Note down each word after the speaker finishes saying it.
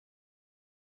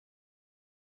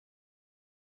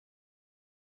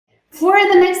For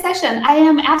the next session, I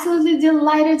am absolutely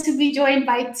delighted to be joined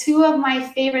by two of my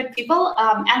favorite people.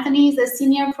 Anthony is a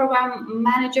senior program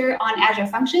manager on Azure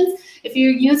Functions. If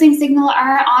you're using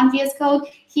SignalR on VS Code,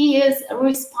 he is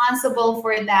responsible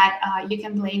for that. You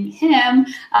can blame him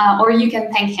or you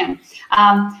can thank him.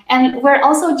 And we're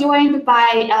also joined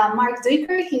by Marc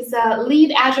Duiker. He's a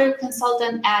lead Azure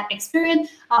consultant at Experian.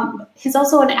 He's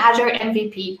also an Azure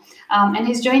MVP, and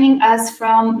he's joining us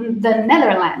from the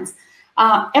Netherlands.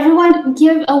 Everyone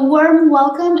give a warm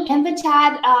welcome in the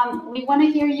chat. We want to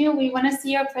hear you. We want to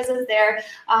see your presence there.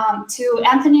 To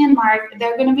Anthony and Marc,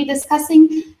 they're going to be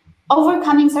discussing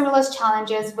overcoming serverless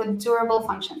challenges with durable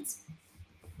functions.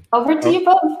 Over to you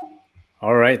both.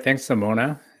 All right. Thanks,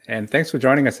 Simona. And thanks for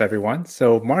joining us, everyone.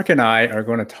 So Marc and I are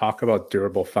going to talk about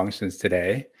durable functions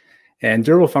today. And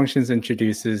durable functions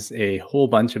introduces a whole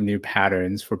bunch of new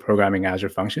patterns for programming Azure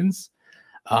functions.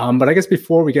 But I guess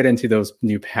before we get into those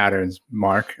new patterns,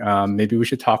 Marc, maybe we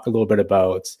should talk a little bit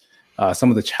about some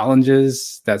of the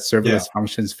challenges that serverless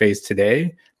functions face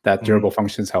today that durable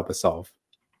functions help us solve.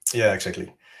 Yeah,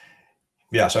 exactly.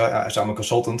 Yeah, so I'm a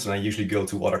consultant, and I usually go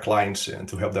to other clients and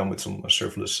to help them with some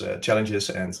serverless challenges.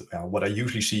 And what I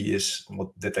usually see is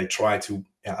that they try to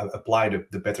apply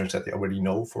the patterns that they already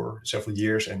know for several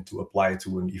years and to apply it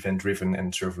to an event-driven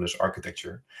and serverless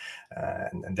architecture.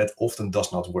 And that often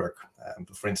does not work.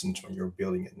 For instance, when you're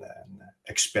building an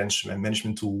expense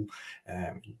management tool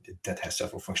that has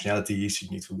several functionalities, you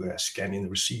need to scan in the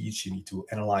receipts, you need to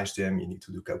analyze them, you need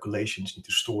to do calculations, you need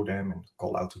to store them and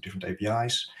call out to different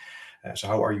APIs. So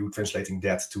how are you translating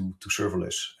that to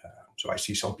serverless? So I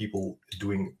see some people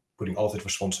putting all of that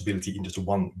responsibility into just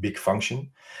one big function,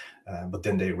 but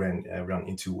then they run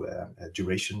into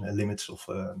duration limits of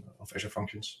Azure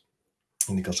Functions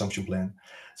in the consumption plan.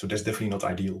 So that's definitely not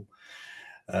ideal.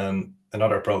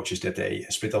 Another approach is that they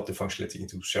split up the functionality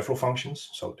into several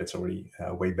functions. So that's already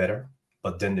way better.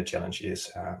 But then the challenge is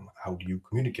how do you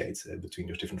communicate between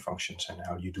those different functions, and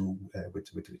how do you do with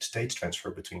state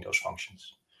transfer between those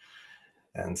functions?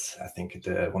 And I think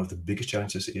one of the biggest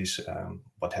challenges is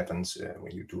what happens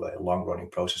when you do long-running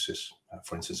processes.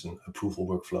 For instance, an approval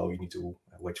workflow, you need to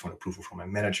wait for an approval from a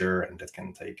manager, and that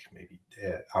can take maybe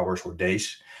hours or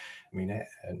days. I mean,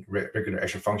 regular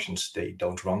Azure Functions, they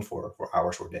don't run for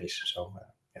hours or days. So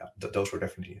those were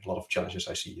definitely a lot of challenges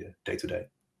I see day to day.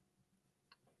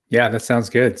 Yeah, that sounds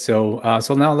good. So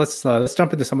now let's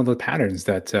jump into some of the patterns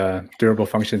that durable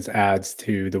functions adds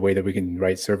to the way that we can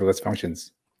write serverless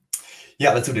functions.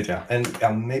 Yeah, let's do that. Yeah,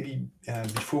 and maybe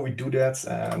before we do that,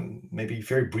 maybe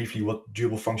very briefly what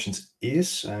durable functions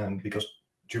is, because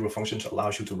durable functions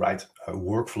allows you to write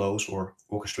workflows or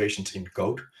orchestrations in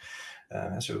code.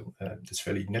 So it's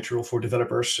fairly natural for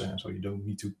developers. So you don't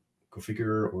need to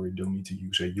configure, or you don't need to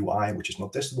use a UI, which is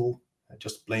not testable,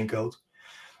 just plain code.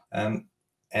 And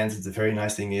the very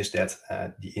nice thing is that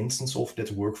the instance of that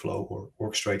workflow or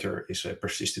orchestrator is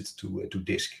persisted to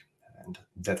disk, and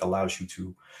that allows you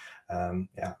to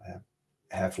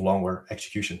have longer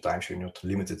execution time, so you're not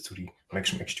limited to the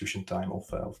maximum execution time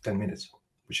of 10 minutes,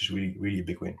 which is really, really a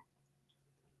big win.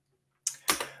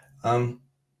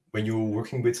 When you're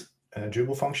working with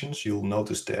durable functions, you'll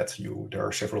notice that there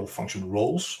are several function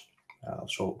roles.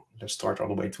 So let's start all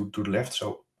the way to the left.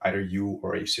 So either you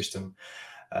or a system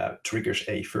triggers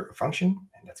a function,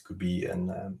 and that could be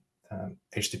an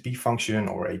HTTP function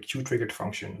or a queue-triggered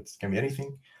function. It can be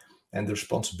anything. And the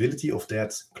responsibility of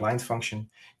that client function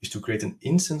is to create an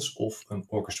instance of an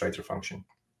orchestrator function.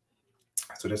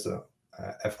 So that's the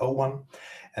FO one.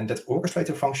 And that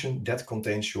orchestrator function, that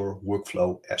contains your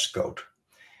workflow as code.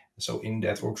 So in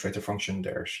that orchestrator function,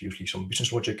 there's usually some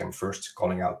business logic. I'm first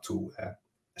calling out to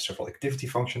several activity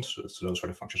functions. So those are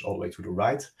the functions all the way to the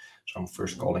right. So I'm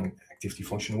first calling activity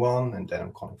function 1, and then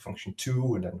I'm calling function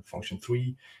 2, and then function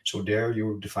 3. So there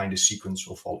you define the sequence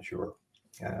of all of your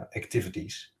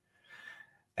activities.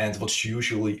 And what's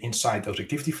usually inside those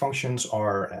activity functions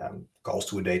are calls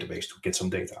to a database to get some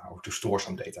data, or to store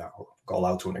some data, or call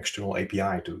out to an external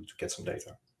API to get some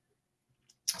data.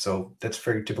 So that's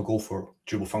very typical for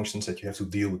durable functions, that you have to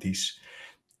deal with these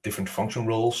different function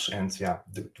roles. And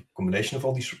the combination of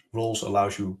all these roles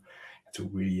allows you to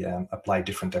really apply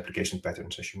different application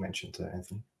patterns, as you mentioned,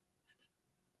 Anthony.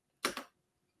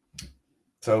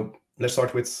 So let's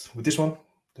start with this one,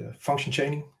 the function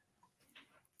chaining.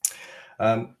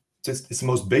 So it's the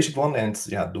most basic one, and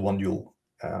the one you'll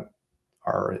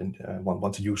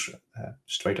want to use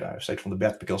straight from the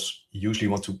bat, because you usually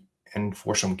want to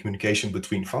enforce some communication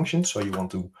between functions. So you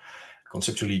want to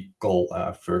conceptually call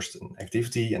first an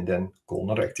activity, and then call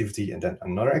another activity, and then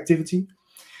another activity.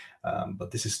 But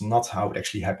this is not how it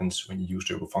actually happens when you use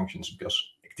durable functions, because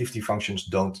activity functions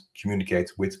don't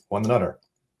communicate with one another.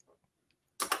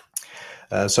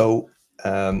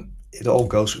 It all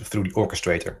goes through the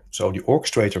orchestrator. So the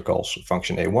orchestrator calls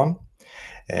function A1,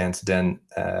 and then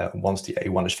once the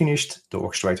A1 is finished, the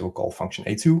orchestrator will call function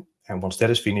A2, and once that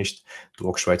is finished, the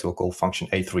orchestrator will call function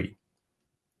A3.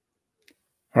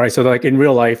 All right, so like in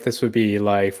real life, this would be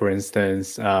like, for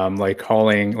instance, like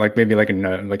calling, like maybe like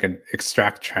an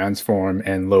extract, transform,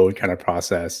 and load kind of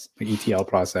process, like ETL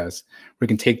process. We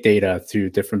can take data through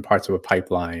different parts of a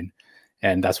pipeline,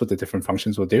 and that's what the different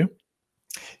functions will do.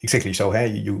 Exactly. So hey,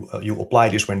 you apply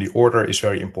this when the order is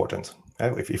very important.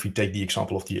 If you take the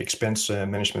example of the expense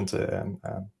management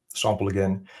sample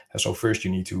again, so first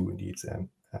you need to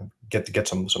get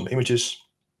some images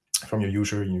from your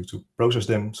user. You need to process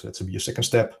them, so that will be a second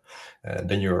step.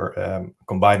 Then you're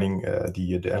combining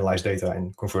the analyzed data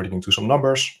and converting into some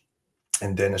numbers,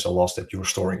 and then as a last step you're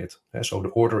storing it. So the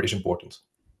order is important.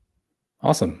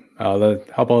 Awesome.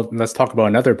 Let's talk about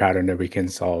another pattern that we can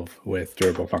solve with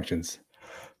durable functions.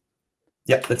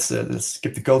 Yeah, let's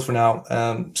skip the code for now.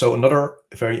 So another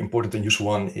very important and useful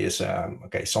one is,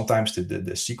 okay, sometimes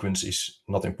the sequence is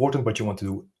not important, but you want to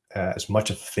do as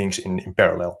much of things in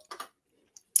parallel.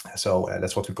 So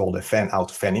that's what we call the fan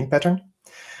out, fan in pattern.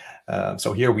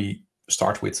 So here we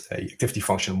start with a activity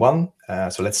function 1.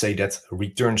 So let's say that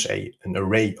returns an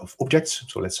array of objects.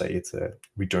 So let's say it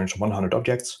returns 100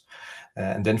 objects.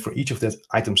 And then for each of the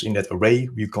items in that array,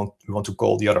 we want to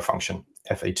call the other function,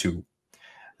 fa2.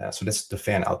 So that's the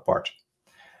fan out part.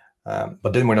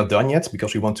 But then we're not done yet,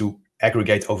 because we want to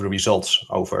aggregate over the results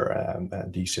over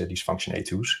these function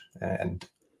A2s. And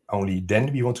only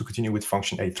then we want to continue with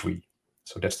function A3.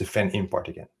 So that's the fan in part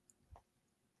again.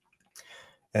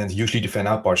 And usually the fan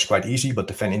out part is quite easy, but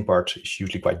the fan in part is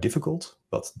usually quite difficult.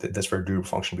 But that's where durable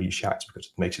function really shines, because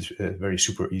it makes it very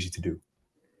super easy to do.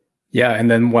 Yeah, and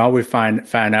then while we fan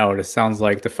out, it sounds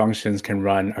like the functions can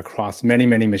run across many,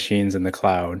 many machines in the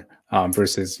cloud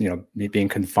versus being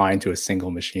confined to a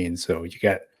single machine. So you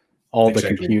get all the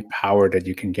compute power that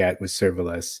you can get with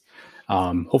serverless,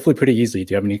 hopefully pretty easily.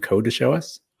 Do you have any code to show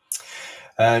us?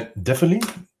 Definitely.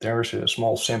 There's a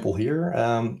small sample here.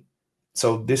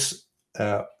 So this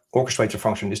orchestrator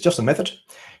function is just a method.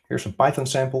 Here's a Python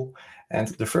sample. And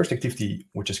the first activity,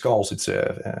 which is called, it's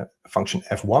a function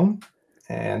f1.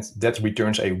 And that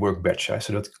returns a work batch.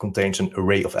 So that contains an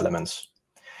array of elements.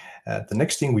 The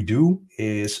next thing we do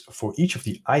is, for each of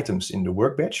the items in the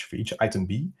work batch, for each item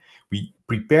B, we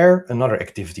prepare another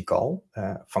activity call,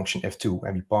 function f2,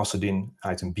 and we pass it in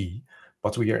item B.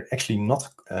 But we are actually not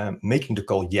making the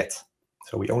call yet.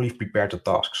 So we only prepare the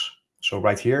tasks. So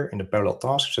right here in the parallel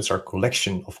tasks, that's our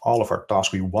collection of all of our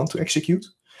tasks we want to execute.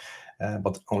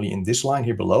 But only in this line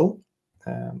here below,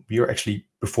 we are actually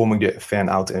performing the fan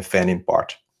out and fan in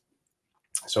part.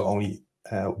 So only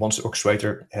once the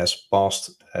orchestrator has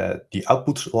passed the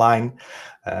output line,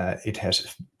 it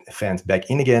has fanned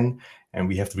back in again, and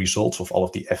we have the results of all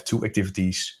of the F2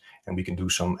 activities, and we can do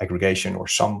some aggregation or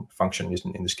some function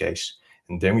in this case.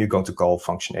 And then we're going to call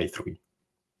function A3.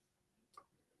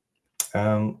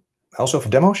 Also for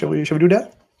demo, shall we do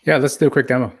that? Yeah, let's do a quick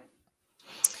demo.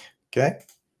 Okay.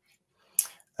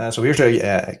 So here's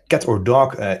a cat or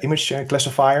dog image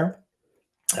classifier.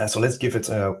 So let's give it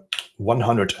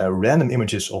 100 random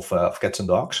images of cats and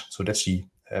dogs. So that's the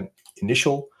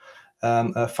initial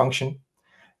function,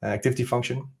 activity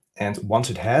function. And once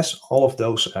it has all of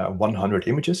those 100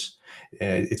 images,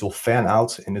 it will fan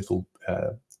out, and it will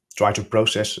try to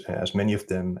process as many of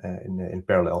them in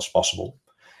parallel as possible.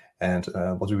 And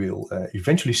what we will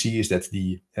eventually see is that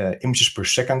the images per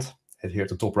second, here at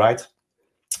the top right,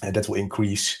 that will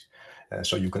increase.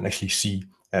 So you can actually see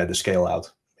the scale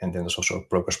out. And then there's also a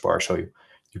progress bar, so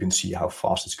you can see how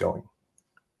fast it's going.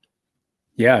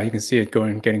 Yeah, you can see it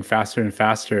getting faster and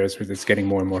faster as it's getting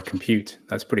more and more compute.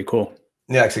 That's pretty cool.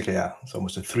 Yeah, exactly. Yeah, it's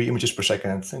almost at 3 images per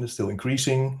second, and it's still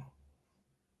increasing.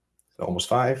 So almost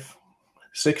 5,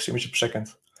 6 images per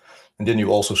second, and then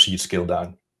you also see it scale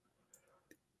down.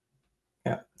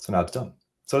 Yeah, so now it's done.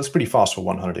 So it's pretty fast for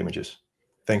 100 images,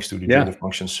 thanks to the durable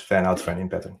functions fan out, fan in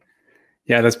pattern.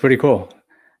 Yeah, that's pretty cool.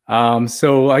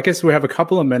 So I guess we have a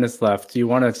couple of minutes left. Do you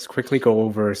want to just quickly go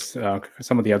over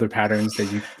some of the other patterns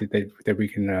that we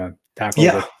can tackle?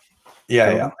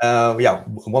 Yeah.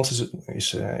 One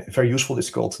is very useful. It's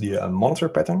called the monitor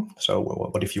pattern. So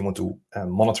what if you want to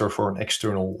monitor for an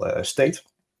external state?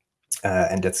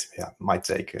 And that might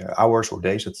take hours or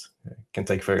days. It can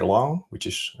take very long, which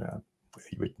is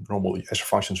with normal Azure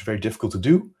Functions very difficult to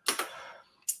do.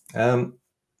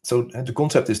 So the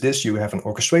concept is this: you have an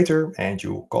orchestrator and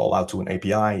you call out to an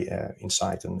API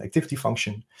inside an activity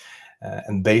function.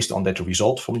 And based on that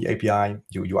result from the API,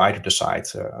 you either decide,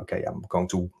 okay, I'm going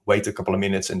to wait a couple of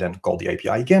minutes and then call the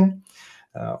API again,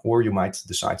 or you might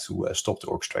decide to stop the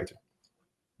orchestrator.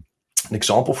 An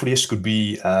example for this could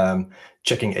be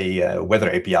checking a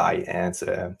weather API, and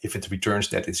if it returns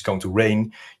that it's going to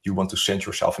rain, you want to send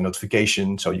yourself a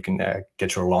notification so you can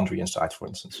get your laundry inside, for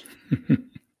instance.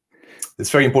 It's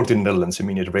very important in the Netherlands. I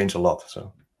mean, it rains a lot.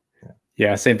 So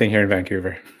yeah, same thing here in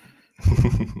Vancouver.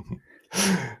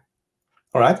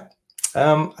 All right.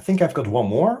 I think I've got one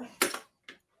more.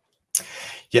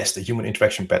 Yes, the human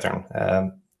interaction pattern.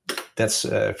 That's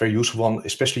a very useful one,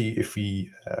 especially if we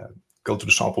go to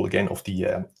the sample again of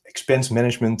the expense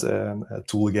management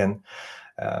tool again.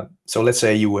 So let's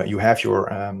say you have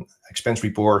your expense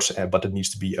reports, but it needs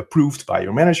to be approved by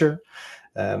your manager.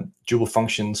 Durable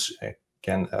Functions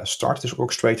can start this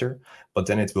orchestrator, but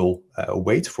then it will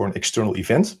wait for an external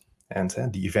event. And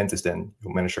the event is then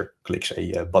your manager clicks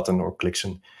a button or clicks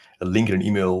a link in an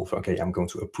email for, okay, I'm going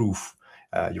to approve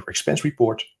your expense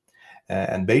report.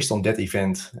 And based on that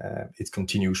event, it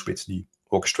continues with the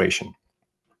orchestration.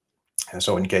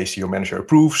 So in case your manager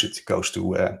approves, it goes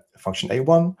to function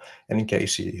A1. And in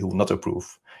case he will not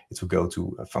approve, it will go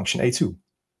to function A2.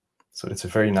 So that's a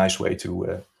very nice way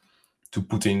to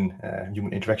put in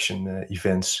human interaction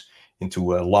events into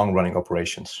long-running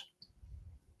operations.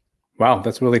 Wow,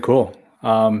 that's really cool.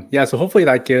 Yeah, so hopefully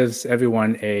that gives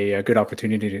everyone a good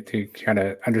opportunity to kind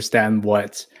of understand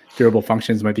what durable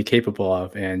functions might be capable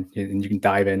of, and you can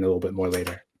dive in a little bit more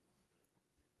later.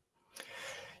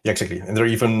 Yeah, exactly. And there are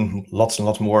even lots and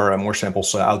lots more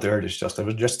samples out there. There's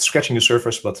just scratching the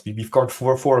surface, but we've covered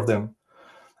four of them.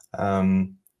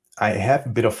 I have a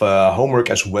bit of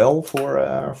homework as well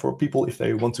for people if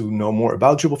they want to know more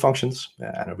about durable functions,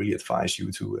 and I really advise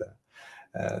you to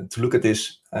look at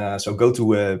this. So go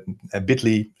to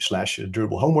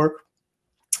bit.ly/durable homework,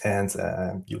 and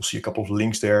you'll see a couple of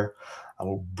links there. I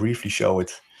will briefly show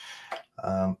it.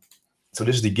 So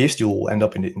this is the gist. You'll end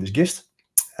up in this gist,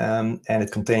 and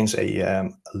it contains a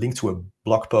link to a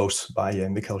blog post by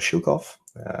Mikhail Shilkov,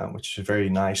 which is a very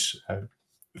nice,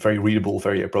 very readable,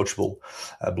 very approachable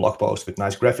blog post with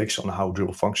nice graphics on how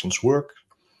durable functions work.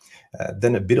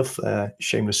 Then a bit of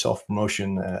shameless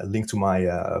self-promotion, link to my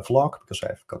vlog, because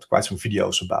I've got quite some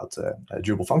videos about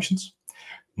durable functions.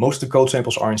 Most of the code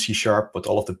samples are in C#, but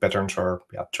all of the patterns are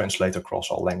translated across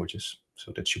all languages,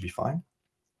 so that should be fine.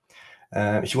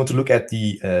 If you want to look at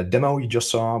the demo you just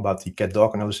saw about the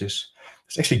cat-dog analysis,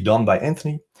 it's actually done by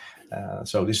Anthony.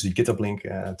 So this is the GitHub link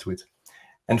to it.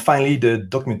 And finally, the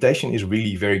documentation is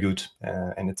really very good,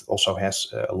 and it also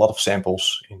has a lot of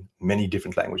samples in many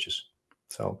different languages.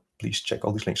 So please check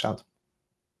all these links out.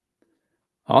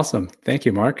 Awesome. Thank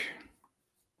you, Marc.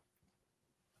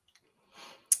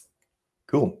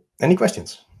 Cool. Any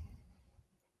questions?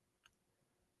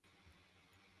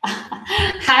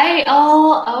 Hi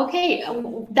all. Okay,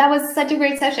 that was such a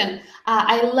great session.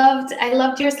 I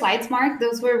loved your slides, Marc.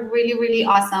 Those were really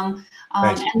awesome.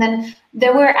 And then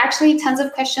there were actually tons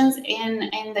of questions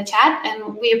in the chat,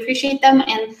 and we appreciate them.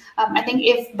 And I think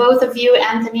if both of you,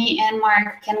 Anthony and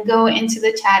Marc, can go into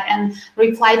the chat and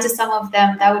reply to some of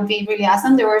them, that would be really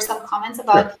awesome. There were some comments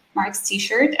about Marc's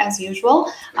t-shirt as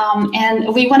usual,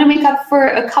 and we want to make up for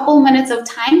a couple minutes of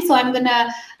time. So I'm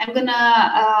gonna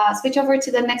switch over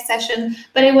to the next session.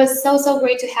 But it was so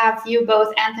great to have you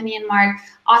both, Anthony and Marc.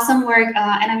 Awesome work,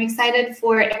 and I'm excited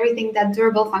for everything that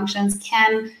durable functions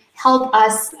can help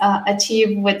us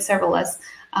achieve with serverless.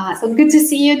 So good to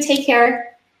see you. Take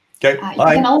care. Okay, you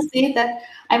can all see that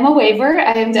I'm a waiver.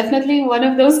 I am definitely one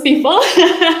of those people.